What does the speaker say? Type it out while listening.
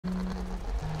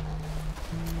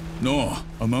Nor,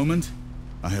 a moment.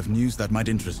 I have news that might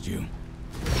interest you.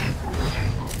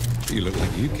 You look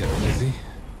like you kept busy.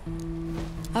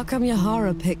 How come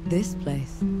Yahara picked this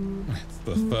place? It's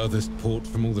the furthest port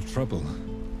from all the trouble.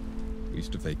 We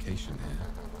used to vacation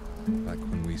here, back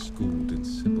when we schooled in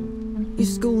Sybil. You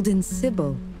schooled in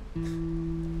Sybil?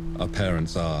 Our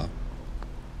parents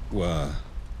were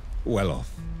well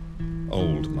off.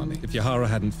 Old money. If Yahara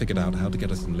hadn't figured out how to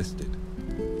get us enlisted,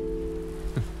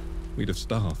 we'd have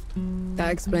starved.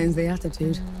 That explains the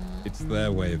attitude. It's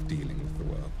their way of dealing with the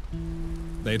world.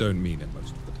 They don't mean it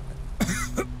most of the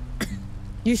time.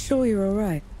 You sure you're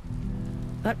alright?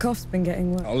 That cough's been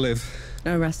getting worse. I'll live.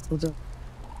 No rest till dawn.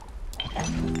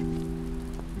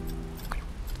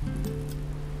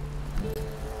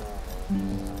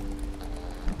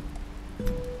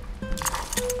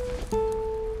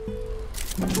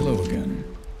 Hello again.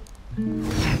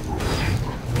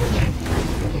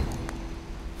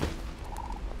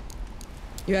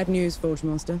 You had news, Forge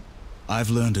Master? I've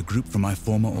learned a group from my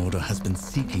former order has been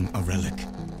seeking a relic.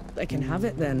 They can have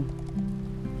it then.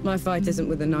 My fight isn't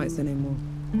with the Knights anymore.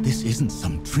 This isn't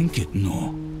some trinket,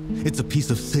 no. It's a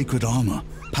piece of sacred armor,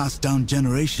 passed down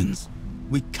generations.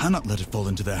 We cannot let it fall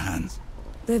into their hands.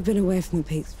 They've been away from the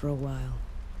peaks for a while.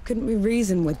 Couldn't we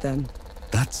reason with them?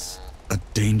 That's a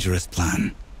dangerous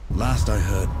plan. Last I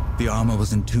heard, the armor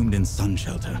was entombed in Sun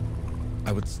Shelter.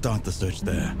 I would start the search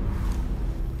there.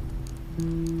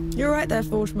 You're right there,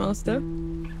 Forge Master.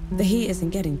 The heat isn't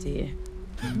getting to you.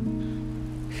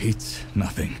 Heat's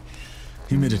nothing.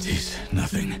 Humidity's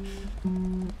nothing.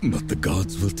 But the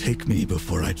gods will take me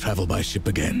before I travel by ship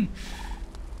again.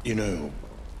 You know,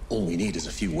 all we need is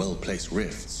a few well-placed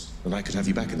rifts, and I could have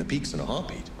you back in the peaks in a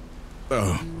heartbeat.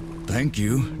 Oh, thank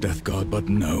you, Death God, but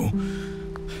no.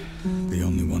 The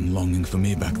only one longing for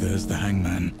me back there is the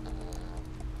Hangman.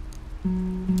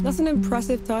 That's an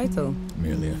impressive title.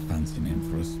 Merely a fancy name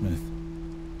for a smith.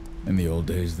 In the old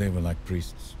days, they were like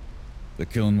priests. The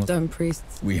kiln was... Stone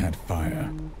priests. We had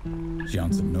fire. She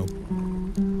answered no.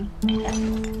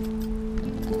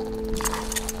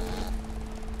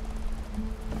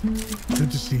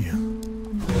 Good to see you.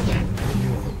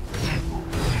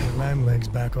 Your land leg's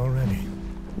back already.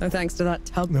 No thanks to that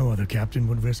tub. No other captain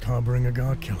would risk harboring a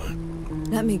god killer.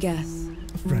 Let me guess.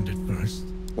 A friend at first.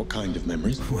 What kind of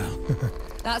memories? Well,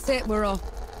 That's it, we're off.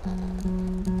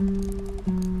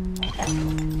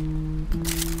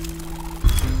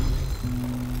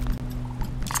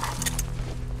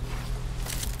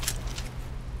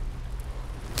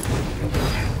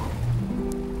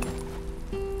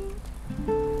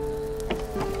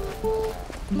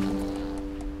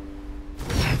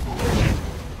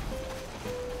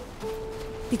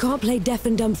 You can't play deaf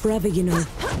and dumb forever, you know.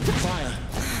 Fire!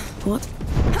 What?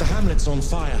 The hamlet's on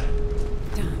fire!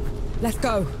 Damn. Let's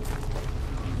go.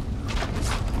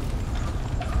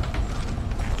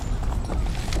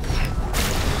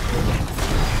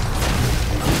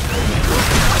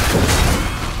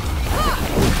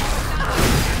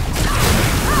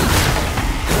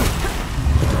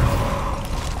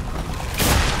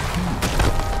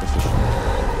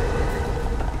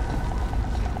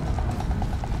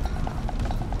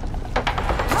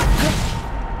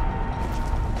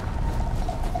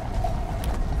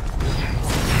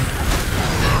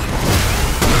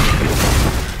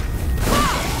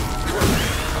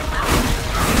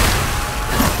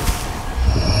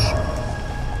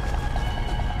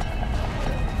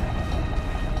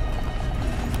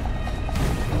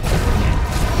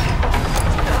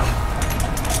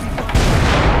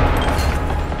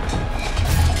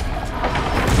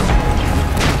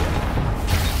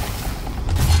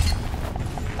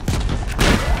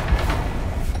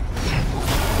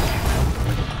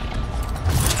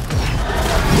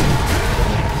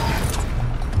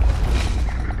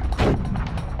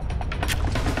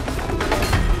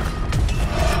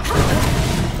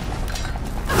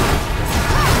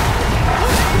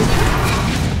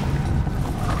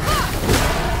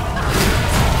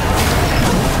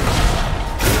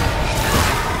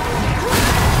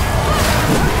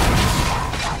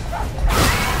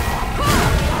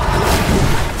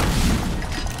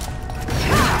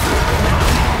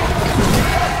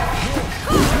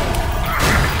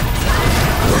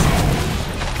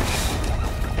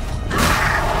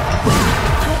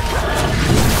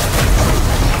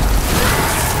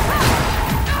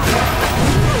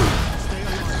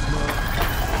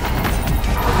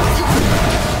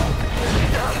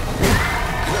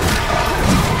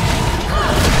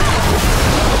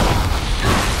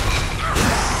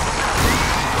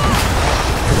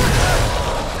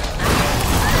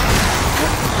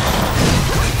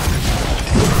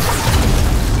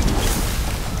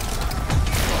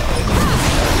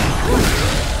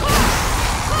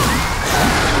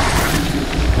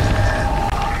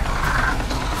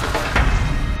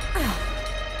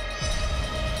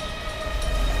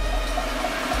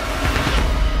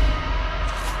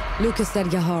 Lucas said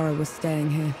Yahara was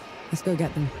staying here. Let's go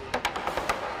get them.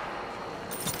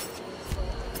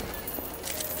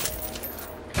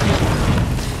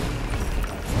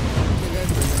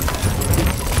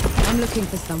 I'm looking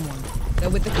for someone.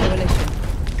 They're with the Coalition.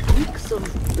 Drink some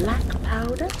black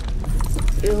powder?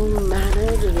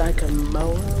 Ill-mannered like a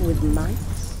mower with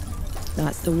mites?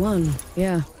 That's the one,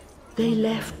 yeah. They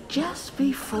left just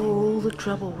before all the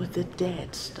trouble with the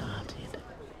dead started.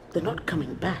 They're not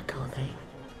coming back, are they?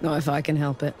 Not if I can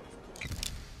help it.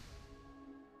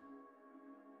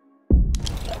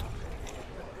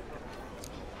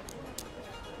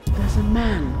 There's a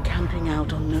man camping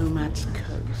out on Nomad's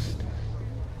coast.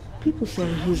 People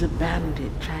say he's a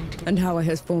bandit trying to... And how are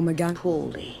his former gang?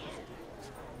 Poorly.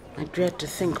 I dread to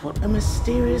think what a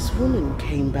mysterious woman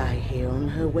came by here on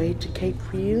her way to Cape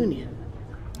Reunion.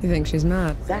 You think she's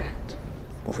mad? That,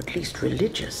 or at least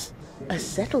religious. A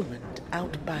settlement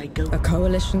out by A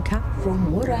Coalition camp?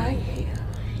 From what I hear,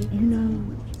 you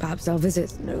know... Perhaps I'll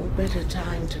visit. No better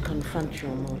time to confront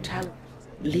your mortality.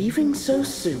 Leaving so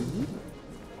soon?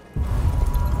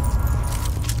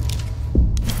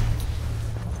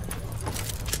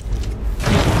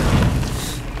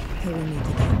 Here we need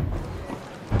to go.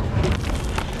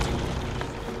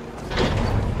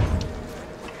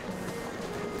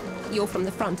 You're from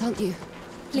the front, aren't you?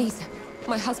 Please,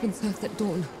 my husband serves at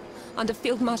dawn. Under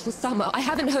Field Marshal Summer. I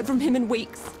haven't heard from him in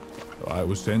weeks. I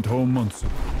was sent home months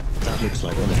ago. That looks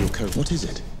like one of your coats. What is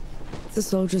it? It's a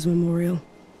soldier's memorial.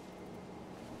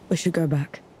 We should go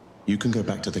back. You can go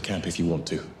back to the camp if you want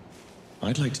to.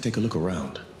 I'd like to take a look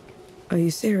around. Are you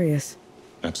serious?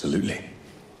 Absolutely.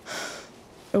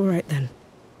 All right then.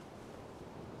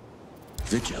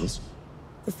 Vigils?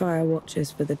 The fire watches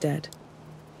for the dead.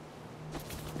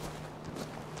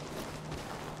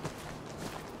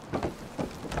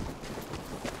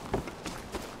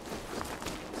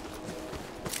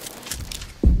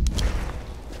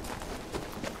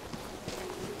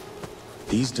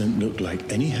 These don't look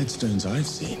like any headstones I've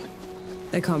seen.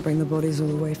 They can't bring the bodies all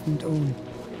the way from Dawn.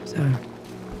 So,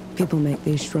 people make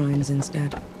these shrines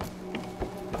instead.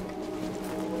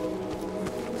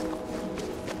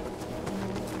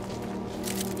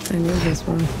 I knew this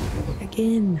one.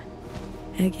 Again.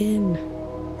 Again.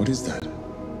 What is that?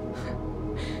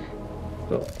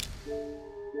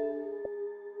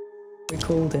 We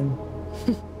called him.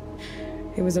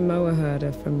 He was a mower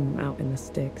herder from out in the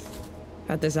sticks.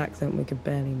 Had this accent we could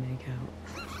barely make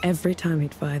out. Every time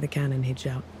he'd fire the cannon, he'd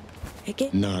shout,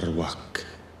 again. Narwak.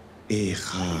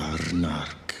 Echar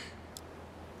Nark.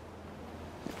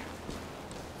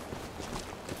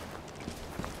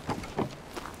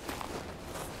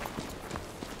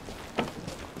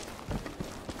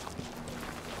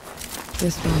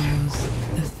 This one was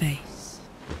the face.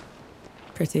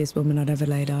 Prettiest woman I'd ever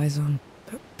laid eyes on.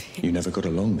 But You never got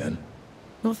along then?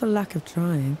 not for lack of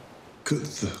trying. Good.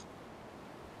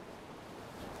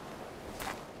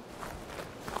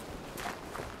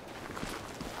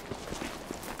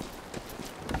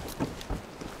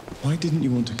 Why didn't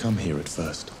you want to come here at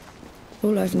first?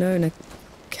 All I've known are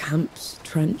camps,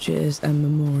 trenches, and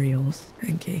memorials,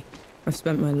 Enki. I've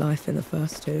spent my life in the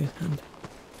first two, and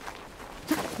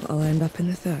I'll end up in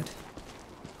the third.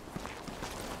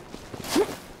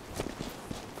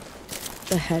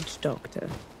 The hedge doctor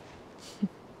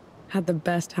had the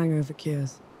best hangover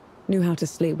cures. Knew how to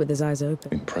sleep with his eyes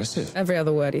open. Impressive. Every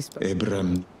other word he spoke.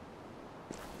 Abram.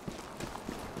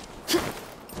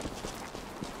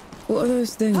 What are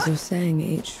those things you're saying at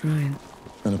each shrine?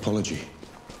 An apology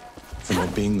for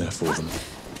not being there for them.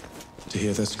 To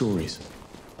hear their stories.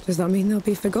 Does that mean they'll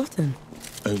be forgotten?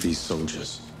 Oh, these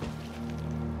soldiers.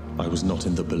 I was not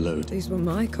in the below. These were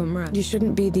my comrades. You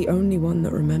shouldn't be the only one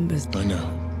that remembers. I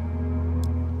know.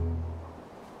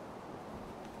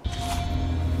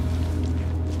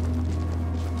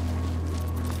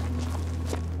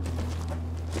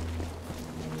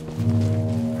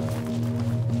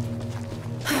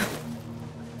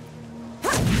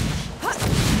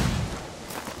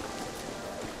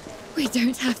 We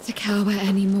don't have to cower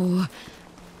anymore.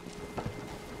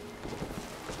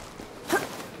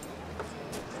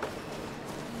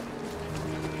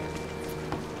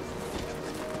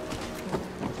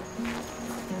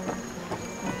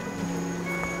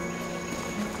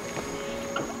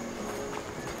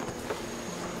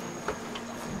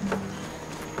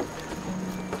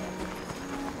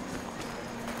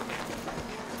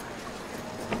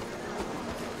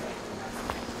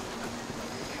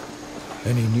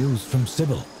 Any news from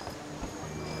Sybil?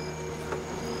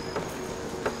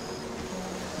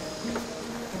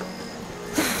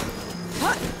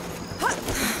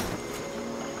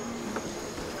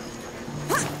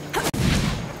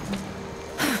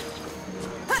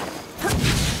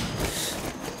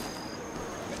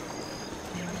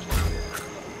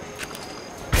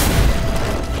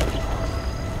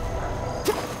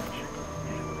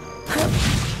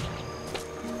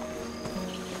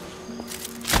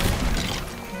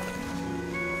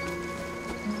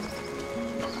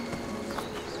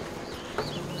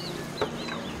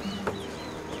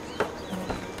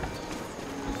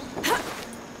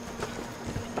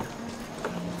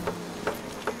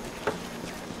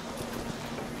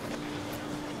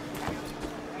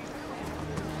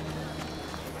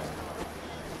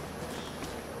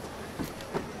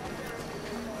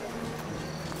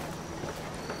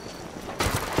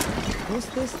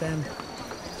 this then?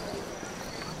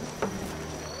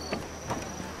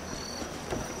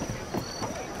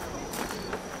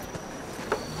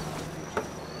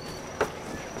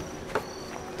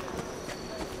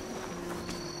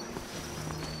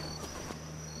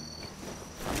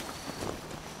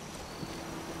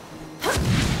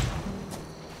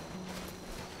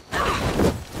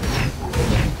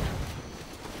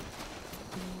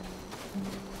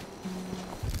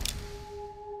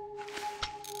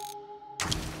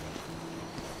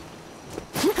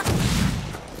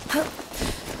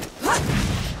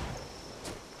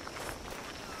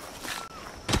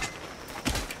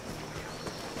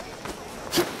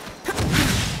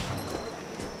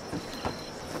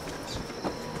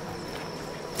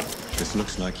 This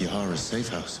looks like Yahara's safe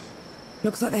house.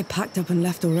 Looks like they're packed up and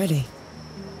left already.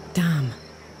 Damn.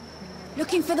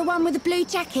 Looking for the one with the blue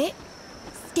jacket?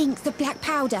 Stinks of black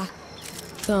powder.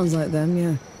 Sounds like them,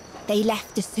 yeah. They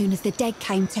left as soon as the dead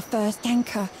came to first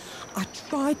anchor. I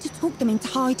tried to talk them into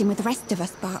hiding with the rest of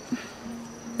us, but...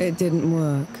 It didn't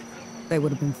work. They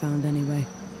would have been found anyway.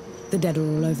 The dead are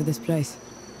all over this place.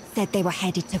 Said they were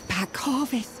headed to Pack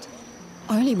Harvest.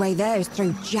 Only way there is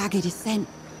through jagged ascent.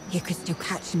 You could still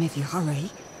catch them if you hurry.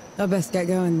 I best get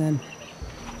going then.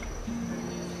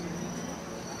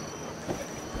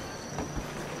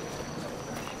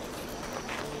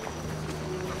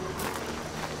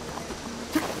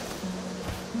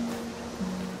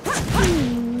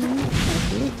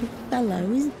 That little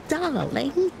fellow is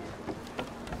darling.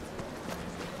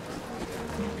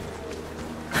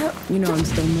 You know I'm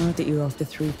still mad at you after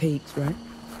 3 peaks, right?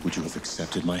 Would you have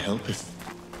accepted my help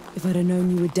If I'd have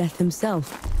known you were Death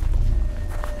himself.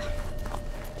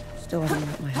 Still haven't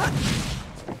let my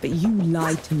hand. But you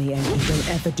lied to me, Enki. Don't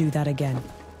ever do that again.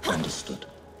 Understood.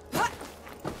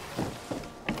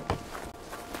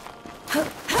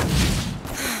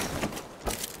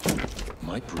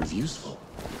 Might prove useful.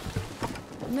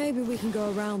 Maybe we can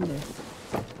go around this.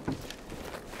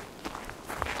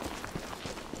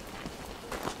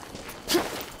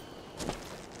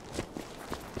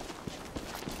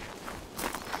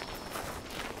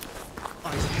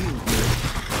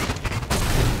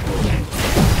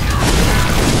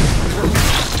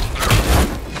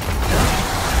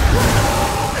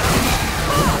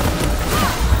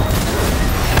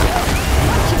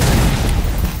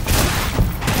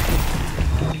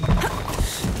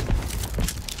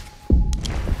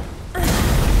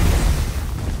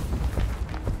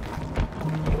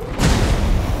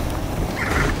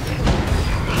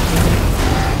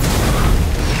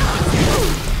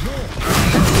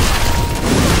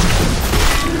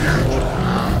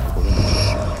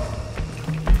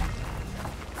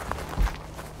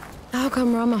 How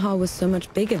come Ramaha was so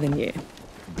much bigger than you?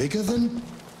 Bigger than?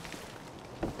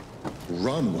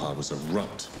 Ramuha was a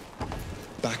runt.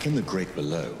 Back in the Great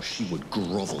Below, she would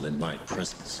grovel in my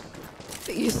presence.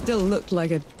 But you still looked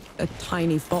like a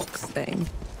tiny fox thing.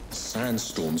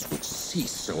 Sandstorms would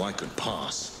cease so I could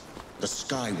pass. The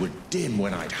sky would dim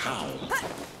when I'd howl.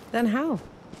 Then how?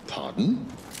 Pardon?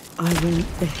 I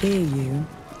want to hear you.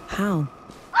 How?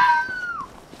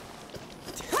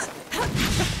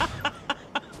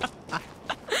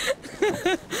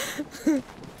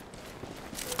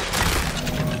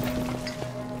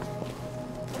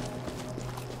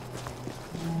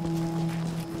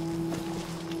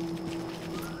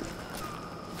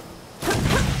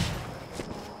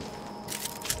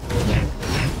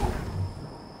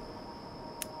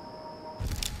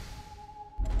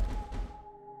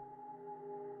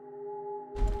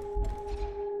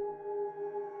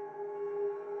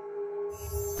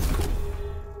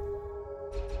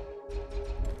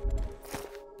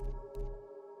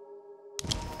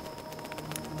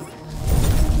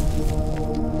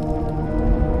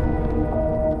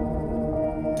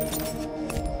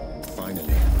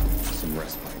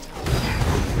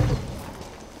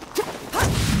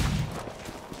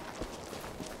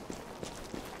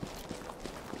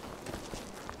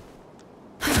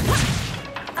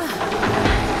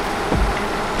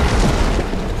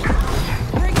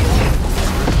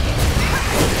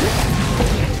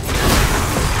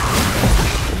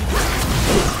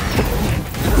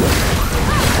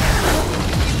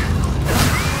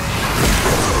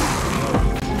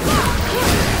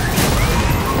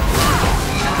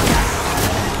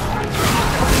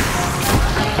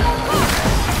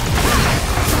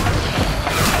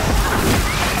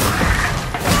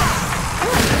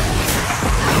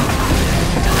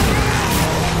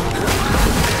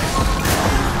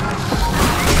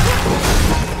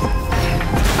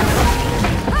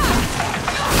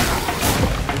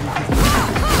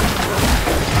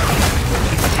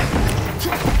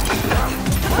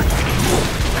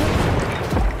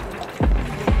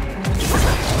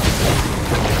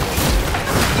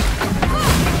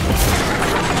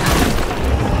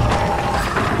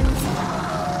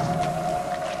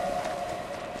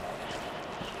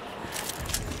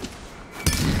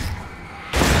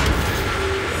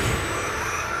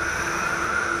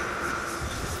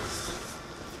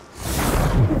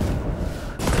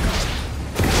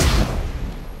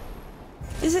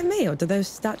 real? Do those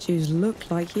statues look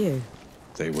like you?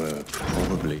 They were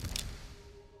probably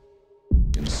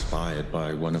inspired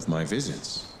by one of my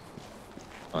visits.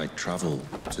 I traveled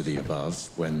to the above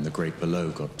when the great below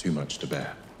got too much to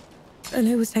bear. And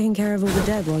who was taking care of all the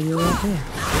dead while you were up here?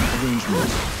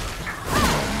 Arrangements.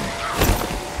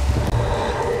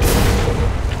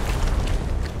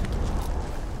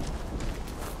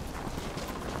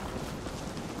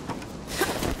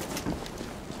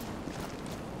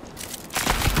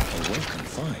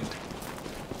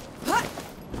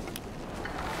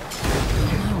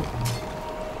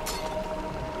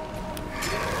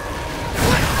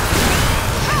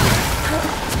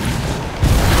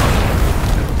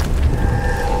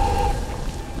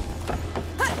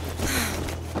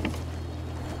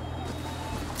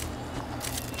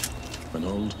 An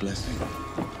old blessing.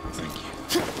 Thank you.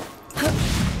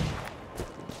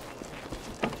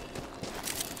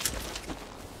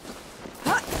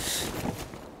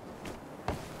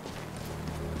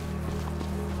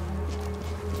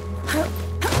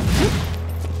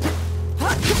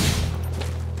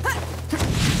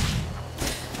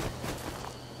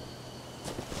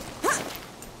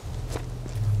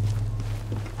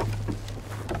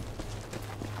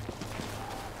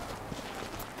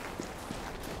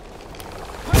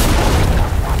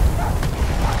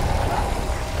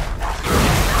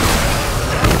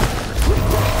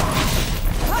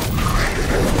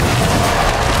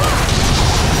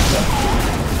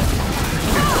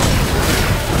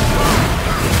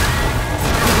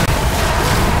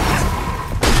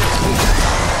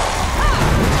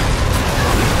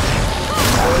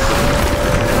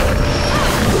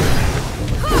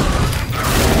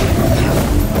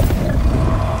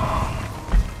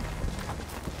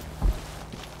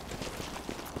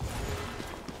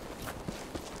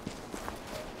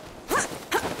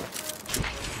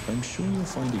 I'm sure you'll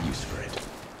find a use for it.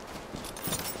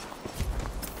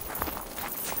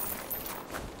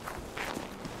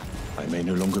 I may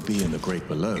no longer be in the great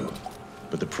below,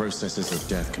 but the processes of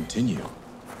death continue.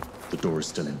 The door is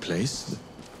still in place.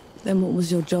 Then what was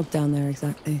your job down there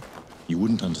exactly? You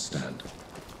wouldn't understand.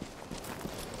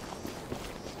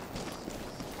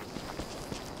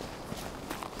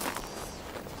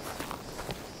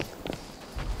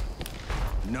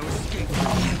 No escape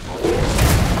from me.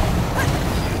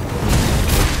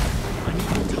 I need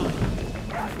more time.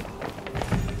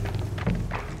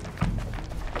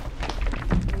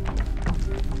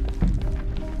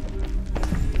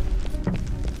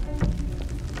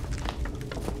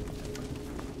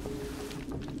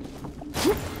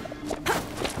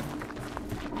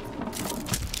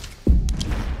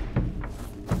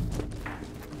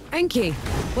 Enki,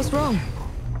 what's wrong?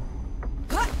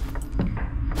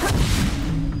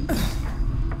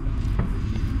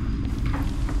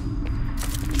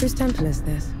 Whose temple is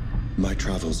this? My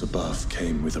travels above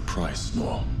came with a price,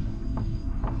 Nor.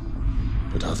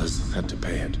 But others had to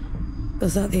pay it.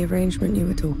 Was that the arrangement you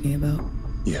were talking about?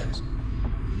 Yes.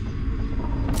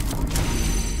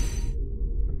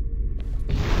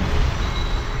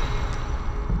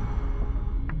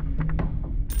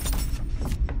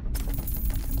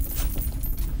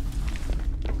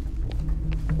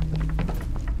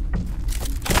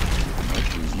 Might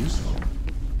prove useful.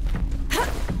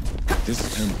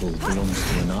 This temple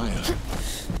belongs to Anaya,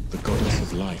 the goddess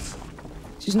of life.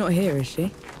 She's not here, is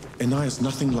she? Anaya's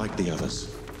nothing like the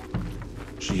others.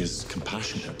 She is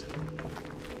compassionate,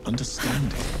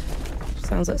 understanding.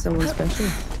 Sounds like someone special.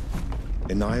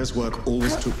 Anaya's work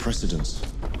always took precedence.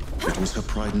 It was her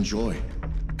pride and joy.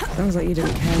 Sounds like you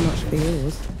didn't care much for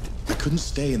yours. I couldn't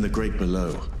stay in the great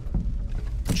below.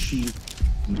 She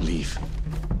didn't leave.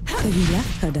 So you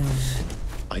left her down there?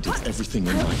 I did everything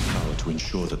in my power to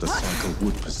ensure that the cycle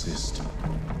would persist,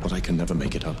 but I can never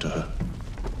make it up to her.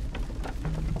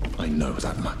 I know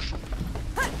that much.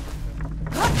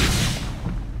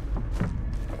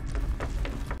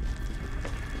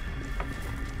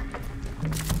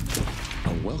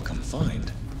 A welcome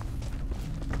find.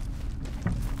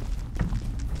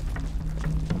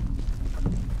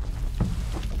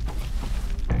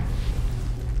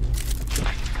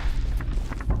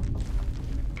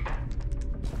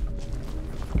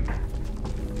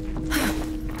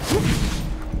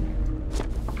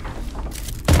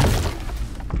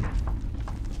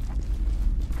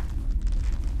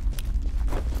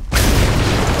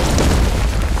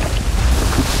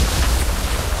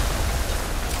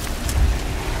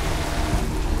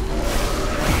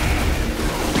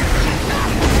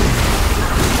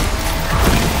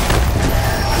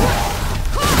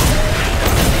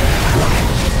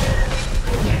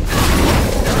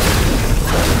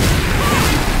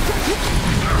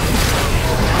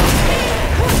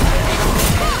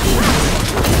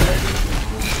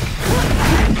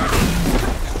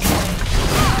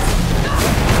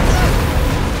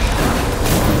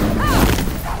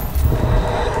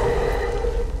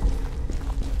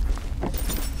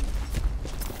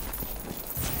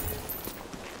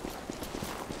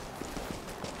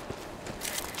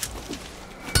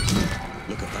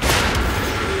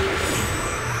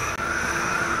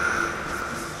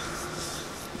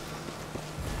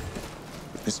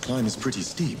 This climb is pretty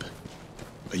steep.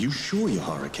 Are you sure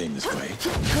Yahara came this way?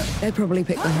 They probably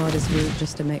picked the hardest route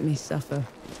just to make me suffer.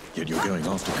 Yet you're going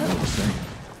after them all the same.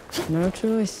 No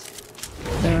choice.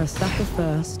 They're a sucker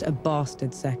first, a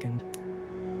bastard second.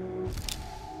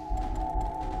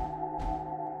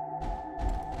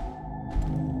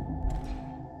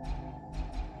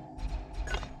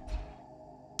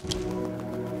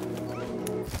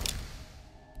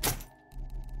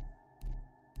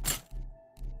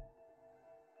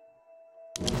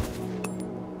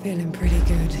 Feeling pretty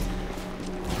good.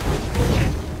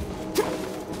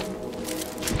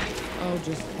 I'll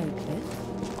just take this.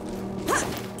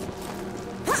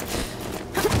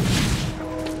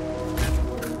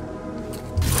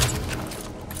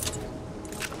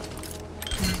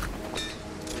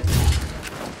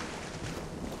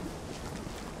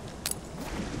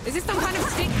 Is this some kind of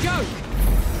sick joke?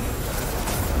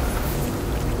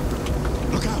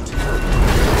 Look out!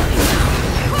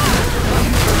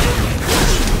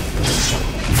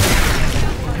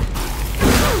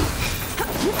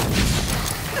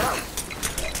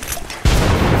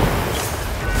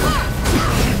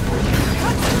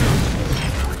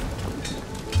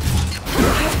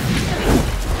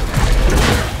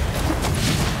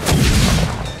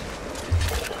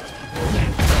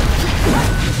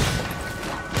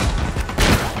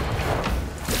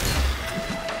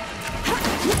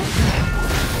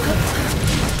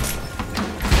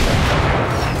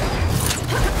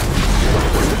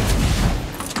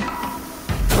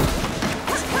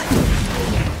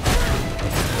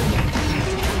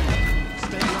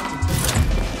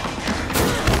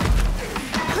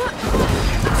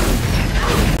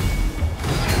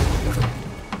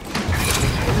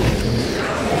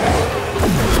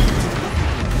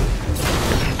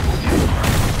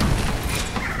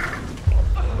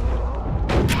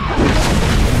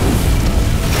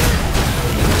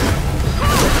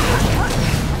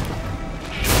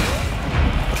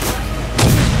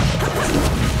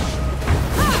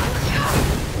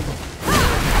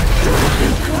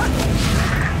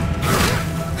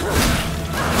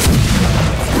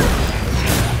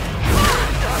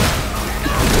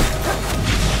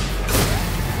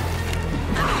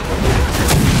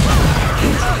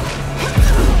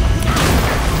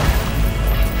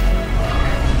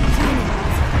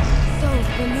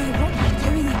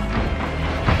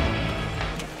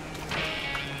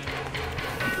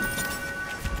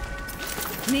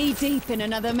 Knee-deep in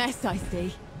another mess, I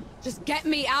see. Just get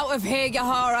me out of here,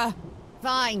 Yahara!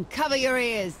 Fine, cover your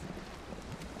ears.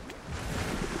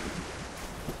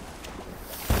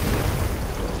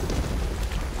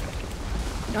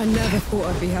 I never thought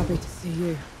I'd be happy to see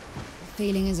you.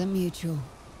 Feeling isn't mutual.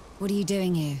 What are you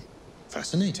doing here?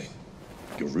 Fascinating.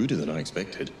 You're ruder than I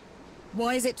expected.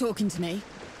 Why is it talking to me?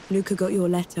 Luca got your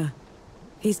letter.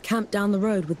 He's camped down the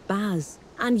road with Baz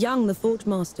and Young, the Forge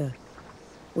Master.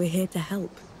 We're here to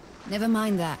help. Never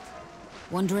mind that.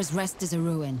 Wanderer's Rest is a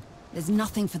ruin. There's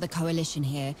nothing for the Coalition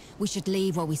here. We should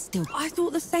leave while we still... I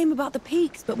thought the same about the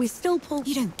peaks, but we still pull...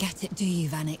 You don't get it, do you,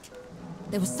 Vanek?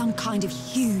 There was some kind of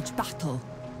huge battle.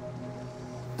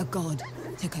 A god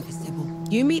took over Sybil.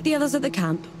 You meet the others at the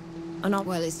camp, and I'll...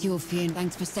 Well, it's your feud.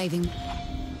 Thanks for saving...